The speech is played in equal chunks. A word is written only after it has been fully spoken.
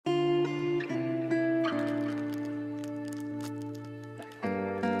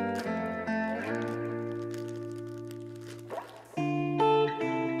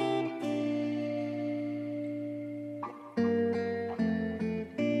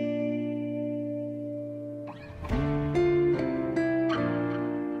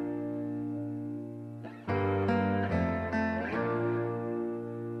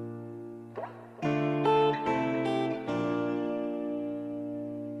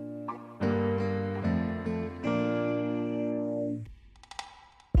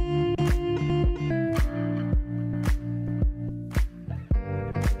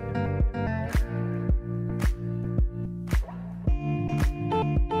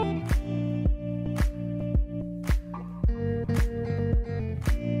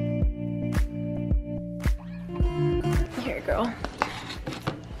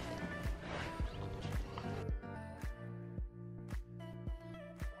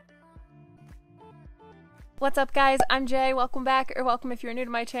What's up guys, I'm Jay, welcome back, or welcome if you're new to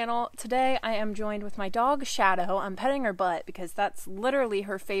my channel. Today I am joined with my dog Shadow. I'm petting her butt because that's literally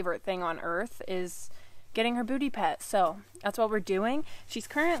her favorite thing on earth is getting her booty pet. So that's what we're doing. She's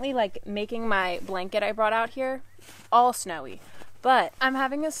currently like making my blanket I brought out here all snowy. But I'm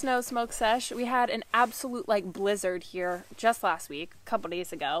having a snow smoke sesh. We had an absolute like blizzard here just last week, a couple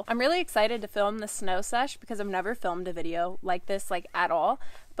days ago. I'm really excited to film the snow sesh because I've never filmed a video like this like at all.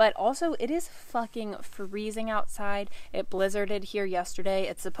 But also it is fucking freezing outside. It blizzarded here yesterday.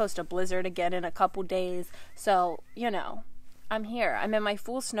 It's supposed to blizzard again in a couple days. So, you know, I'm here. I'm in my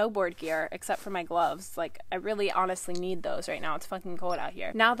full snowboard gear except for my gloves. Like I really honestly need those right now. It's fucking cold out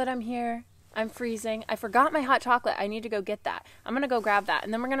here. Now that I'm here, I'm freezing. I forgot my hot chocolate. I need to go get that. I'm gonna go grab that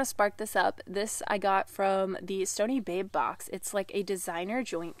and then we're gonna spark this up. This I got from the Stony Babe box. It's like a designer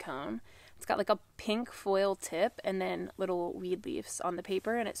joint cone. It's got like a pink foil tip and then little weed leaves on the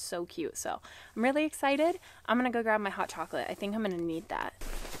paper and it's so cute. So I'm really excited. I'm gonna go grab my hot chocolate. I think I'm gonna need that.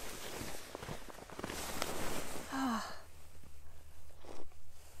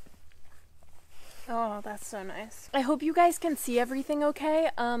 Oh, that's so nice. I hope you guys can see everything okay.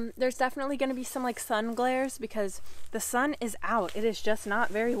 There's definitely going to be some like sun glares because the sun is out. It is just not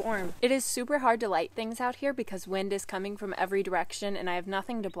very warm. It is super hard to light things out here because wind is coming from every direction and I have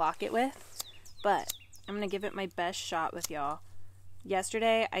nothing to block it with. But I'm going to give it my best shot with y'all.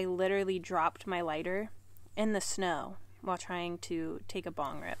 Yesterday, I literally dropped my lighter in the snow while trying to take a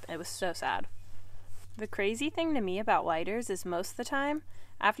bong rip. It was so sad. The crazy thing to me about lighters is most of the time,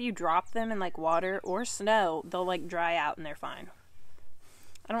 after you drop them in like water or snow, they'll like dry out and they're fine.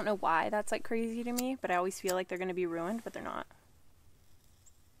 I don't know why that's like crazy to me, but I always feel like they're going to be ruined, but they're not.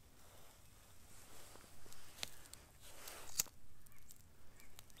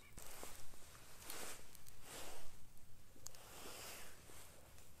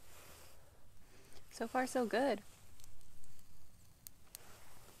 So far so good.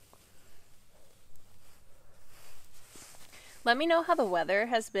 Let me know how the weather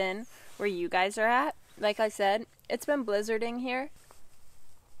has been where you guys are at. Like I said, it's been blizzarding here.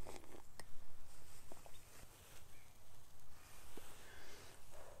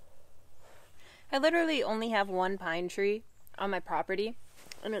 I literally only have one pine tree on my property,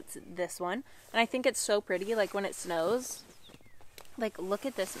 and it's this one. And I think it's so pretty, like when it snows. Like, look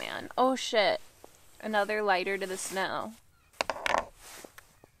at this, man. Oh shit. Another lighter to the snow.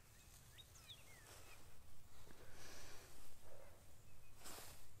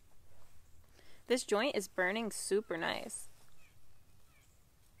 This joint is burning super nice.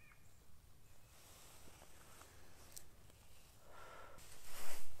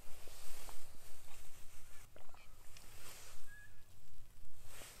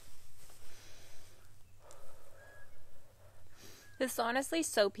 This is honestly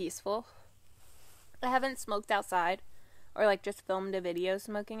so peaceful. I haven't smoked outside or like just filmed a video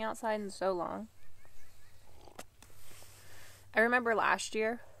smoking outside in so long. I remember last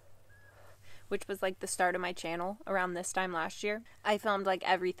year, which was like the start of my channel around this time last year, I filmed like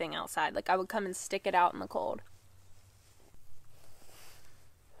everything outside. Like I would come and stick it out in the cold.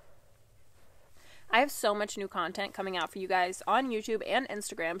 I have so much new content coming out for you guys on YouTube and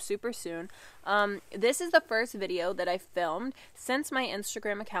Instagram super soon. This is the first video that I filmed since my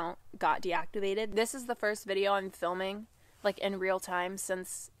Instagram account got deactivated. This is the first video I'm filming like in real time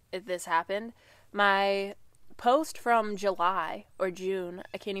since this happened. My post from July or June,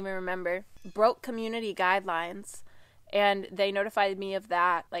 I can't even remember, broke community guidelines and they notified me of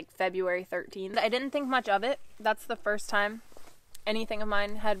that like February 13th. I didn't think much of it. That's the first time anything of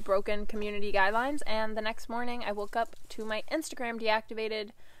mine had broken community guidelines, and the next morning I woke up to my Instagram deactivated,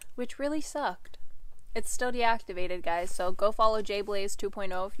 which really sucked. It's still deactivated, guys, so go follow JAYBLAZEDD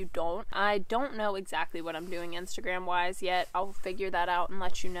 2.0 if you don't. I don't know exactly what I'm doing Instagram-wise yet. I'll figure that out and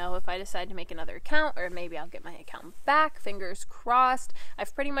let you know if I decide to make another account, or maybe I'll get my account back. Fingers crossed.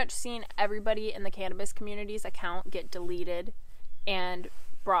 I've pretty much seen everybody in the cannabis community's account get deleted and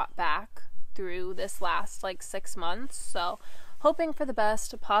brought back through this last, like, 6 months, so hoping for the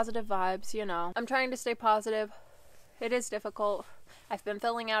best, positive vibes, you know. I'm trying to stay positive. It is difficult. I've been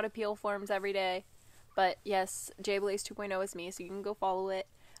filling out appeal forms every day. But yes, JAYBLAZEDD 2.0 is me, so you can go follow it.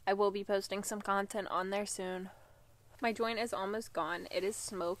 I will be posting some content on there soon. My joint is almost gone. It is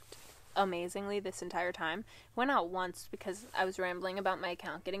smoked amazingly this entire time. Went out once because I was rambling about my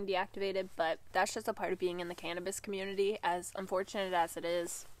account getting deactivated, but that's just a part of being in the cannabis community, as unfortunate as it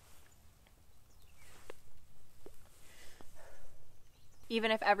is.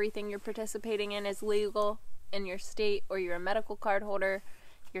 Even if everything you're participating in is legal in your state or you're a medical card holder,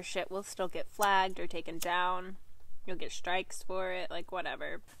 your shit will still get flagged or taken down. You'll get strikes for it, like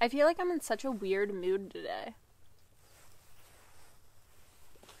whatever. I feel like I'm in such a weird mood today.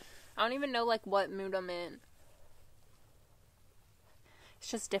 I don't even know like what mood I'm in.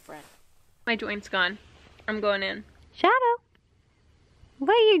 It's just different. My joint's gone. I'm going in. Shadow,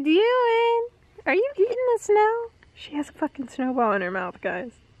 what are you doing? Are you eating the snow? She has a fucking snowball in her mouth,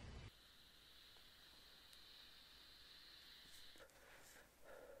 guys.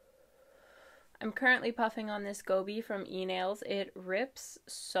 I'm currently puffing on this Gobi from E-Nails. It rips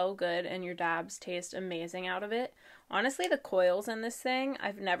so good and your dabs taste amazing out of it. Honestly, the coils in this thing,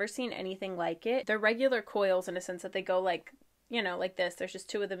 I've never seen anything like it. They're regular coils in a sense that they go like, you know, like this. There's just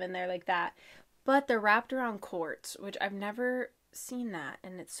 2 of them in there like that. But they're wrapped around quartz, which I've never seen that.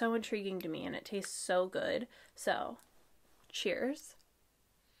 And it's so intriguing to me and it tastes so good. So, cheers.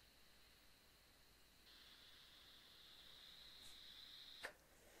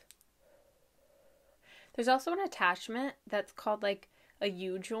 There's also an attachment that's called like a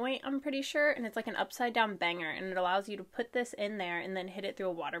U-joint, I'm pretty sure, and it's like an upside down banger, and it allows you to put this in there and then hit it through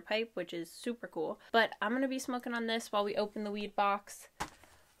a water pipe, which is super cool. But I'm gonna be smoking on this while we open the weed box.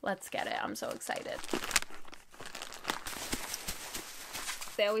 Let's get it. I'm so excited.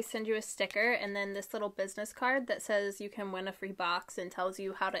 They always send you a sticker and then this little business card that says you can win a free box and tells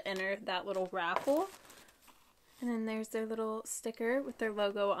you how to enter that little raffle. And then there's their little sticker with their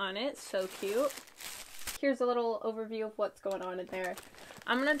logo on it. So cute. Here's a little overview of what's going on in there.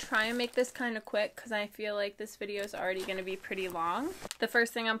 I'm going to try and make this kind of quick because I feel like this video is already going to be pretty long. The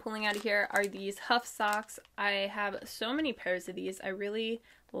first thing I'm pulling out of here are these Huff socks. I have so many pairs of these. I really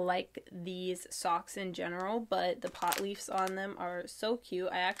like these socks in general, but the pot leaves on them are so cute.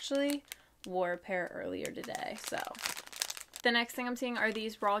 I actually wore a pair earlier today, so. The next thing I'm seeing are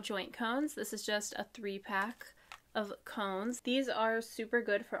these raw joint cones. This is just a 3-pack of cones. These are super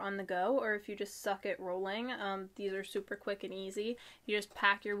good for on the go or if you just suck at rolling. These are super quick and easy. You just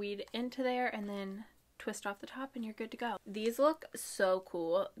pack your weed into there and then twist off the top and you're good to go. These look so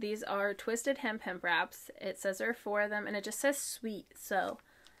cool. These are twisted hemp wraps. It says there are 4 of them and it just says sweet, so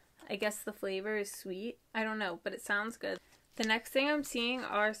I guess the flavor is sweet. I don't know, but it sounds good. The next thing I'm seeing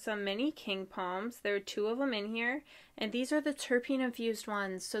are some mini king palms. There are 2 of them in here, and these are the terpene infused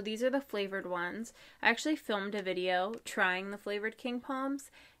ones, so these are the flavored ones. I actually filmed a video trying the flavored king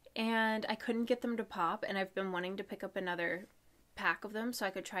palms, and I couldn't get them to pop, and I've been wanting to pick up another pack of them so I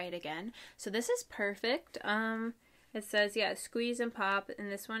could try it again. So this is perfect. It says, yeah, squeeze and pop,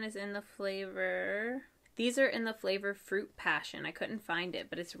 and this one is in the flavor... These are in the flavor Fruit Passion. I couldn't find it,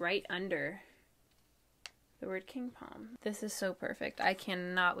 but it's right under the word king palm. This is so perfect. I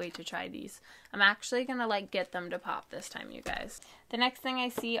cannot wait to try these. I'm actually gonna like get them to pop this time, you guys. The next thing I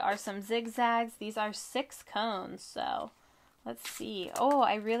see are some zigzags. These are 6 cones, so let's see. Oh,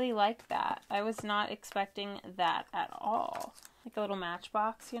 I really like that. I was not expecting that at all. Like a little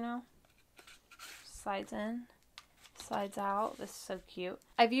matchbox, you know? Slides in, slides out. This is so cute.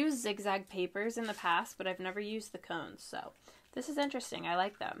 I've used zigzag papers in the past, but I've never used the cones, so this is interesting. I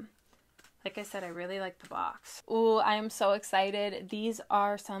like them. Like I said, I really like the box. Ooh, I am so excited. These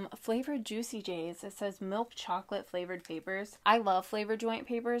are some flavored Juicy J's. It says milk chocolate flavored papers. I love flavored joint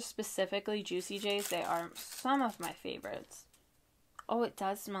papers, specifically Juicy J's. They are some of my favorites. Oh, it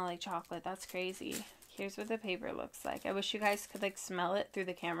does smell like chocolate. That's crazy. Here's what the paper looks like. I wish you guys could like smell it through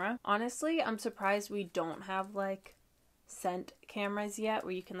the camera. Honestly, I'm surprised we don't have like scent cameras yet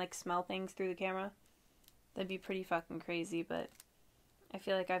where you can like smell things through the camera. That'd be pretty fucking crazy, but I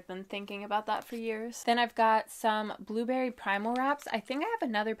feel like I've been thinking about that for years. Then I've got some blueberry primal wraps. I think I have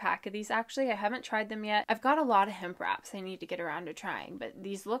another pack of these actually. I haven't tried them yet. I've got a lot of hemp wraps I need to get around to trying, but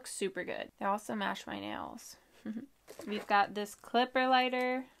these look super good. They also match my nails. We've got this clipper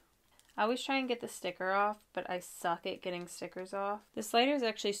lighter. I always try and get the sticker off, but I suck at getting stickers off. This lighter is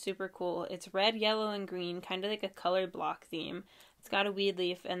actually super cool. It's red, yellow, and green, kind of like a colored block theme. It's got a weed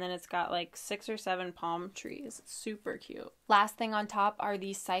leaf, and then it's got like 6 or 7 palm trees. It's super cute. Last thing on top are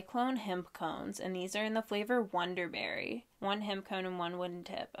these Cyclone hemp cones, and these are in the flavor Wonderberry. 1 hemp cone and 1 wooden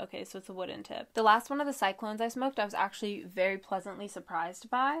tip. Okay, so it's a wooden tip. The last one of the Cyclones I smoked, I was actually very pleasantly surprised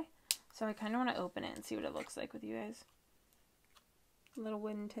by. So I kind of want to open it and see what it looks like with you guys. A little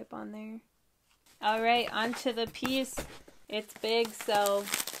wooden tip on there. Alright, onto the piece. It's big, so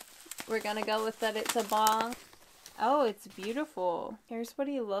we're gonna go with that it's a bong. Oh, it's beautiful. Here's what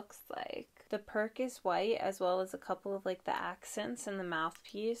he looks like. The perk is white, as well as a couple of like the accents in the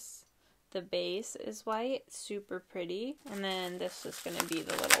mouthpiece. The base is white, super pretty. And then this is gonna be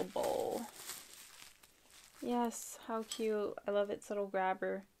the little bowl. Yes, how cute. I love its little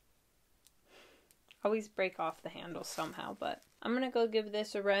grabber. Always break off the handle somehow, but I'm gonna go give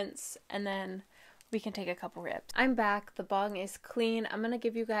this a rinse and then we can take a couple rips. I'm back. The bong is clean. I'm gonna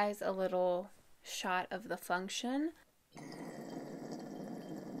give you guys a little shot of the function.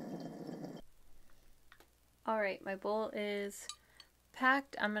 Alright, my bowl is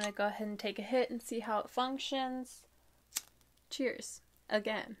packed. I'm gonna go ahead and take a hit and see how it functions. Cheers.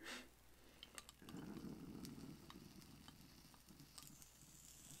 Again.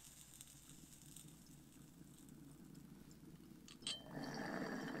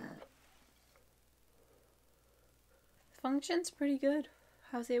 Functions pretty good.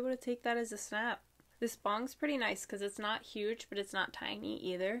 I was able to take that as a snap. This bong's pretty nice because it's not huge, but it's not tiny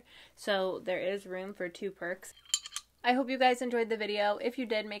either. So there is room for 2 perks. I hope you guys enjoyed the video. If you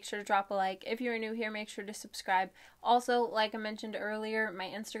did, make sure to drop a like. If you're new here, make sure to subscribe. Also, like I mentioned earlier, my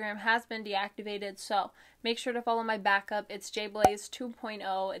Instagram has been deactivated, so make sure to follow my backup. It's JAYBLAZEDD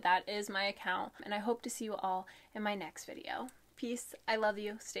 2.0. That is my account. And I hope to see you all in my next video. Peace. I love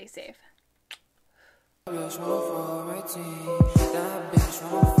you. Stay safe.